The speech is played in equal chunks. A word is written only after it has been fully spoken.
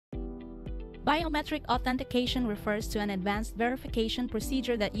Biometric authentication refers to an advanced verification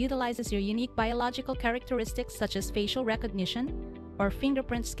procedure that utilizes your unique biological characteristics such as facial recognition or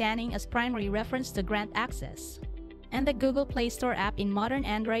fingerprint scanning as primary reference to grant access. And the Google Play Store app in modern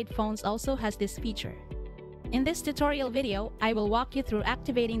Android phones also has this feature. In this tutorial video, I will walk you through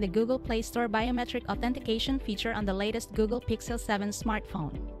activating the Google Play Store biometric authentication feature on the latest Google Pixel 7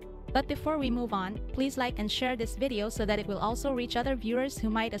 smartphone. But before we move on, please like and share this video so that it will also reach other viewers who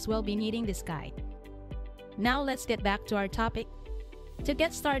might as well be needing this guide. Now let's get back to our topic. To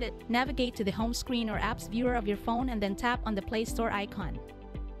get started, navigate to the home screen or apps viewer of your phone and then tap on the Play Store icon.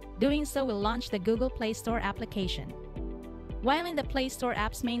 Doing so will launch the Google Play Store application. While in the Play Store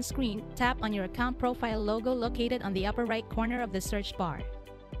app's main screen, tap on your account profile logo located on the upper right corner of the search bar.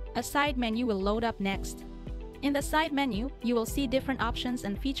 A side menu will load up next. In the side menu, you will see different options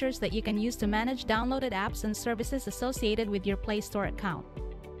and features that you can use to manage downloaded apps and services associated with your Play Store account.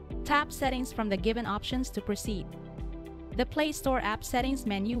 Tap Settings from the given options to proceed. The Play Store app settings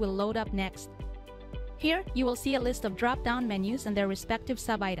menu will load up next. Here, you will see a list of drop-down menus and their respective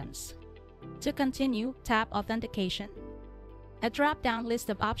sub-items. To continue, tap Authentication. A drop-down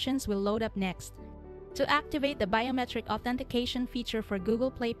list of options will load up next. To activate the biometric authentication feature for Google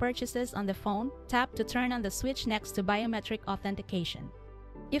Play purchases on the phone, tap to turn on the switch next to biometric authentication.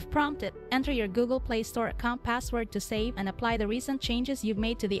 If prompted, enter your Google Play Store account password to save and apply the recent changes you've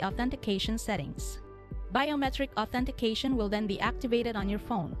made to the authentication settings. Biometric authentication will then be activated on your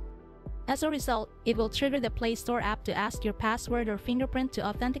phone. As a result, it will trigger the Play Store app to ask your password or fingerprint to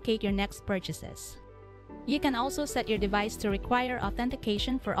authenticate your next purchases. You can also set your device to require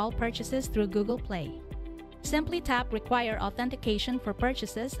authentication for all purchases through Google Play. Simply tap Require Authentication for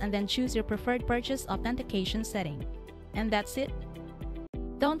purchases and then choose your preferred purchase authentication setting. And that's it.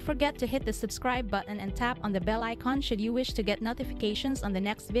 Don't forget to hit the subscribe button and tap on the bell icon should you wish to get notifications on the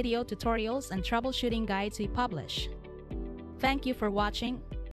next video tutorials and troubleshooting guides we publish. Thank you for watching.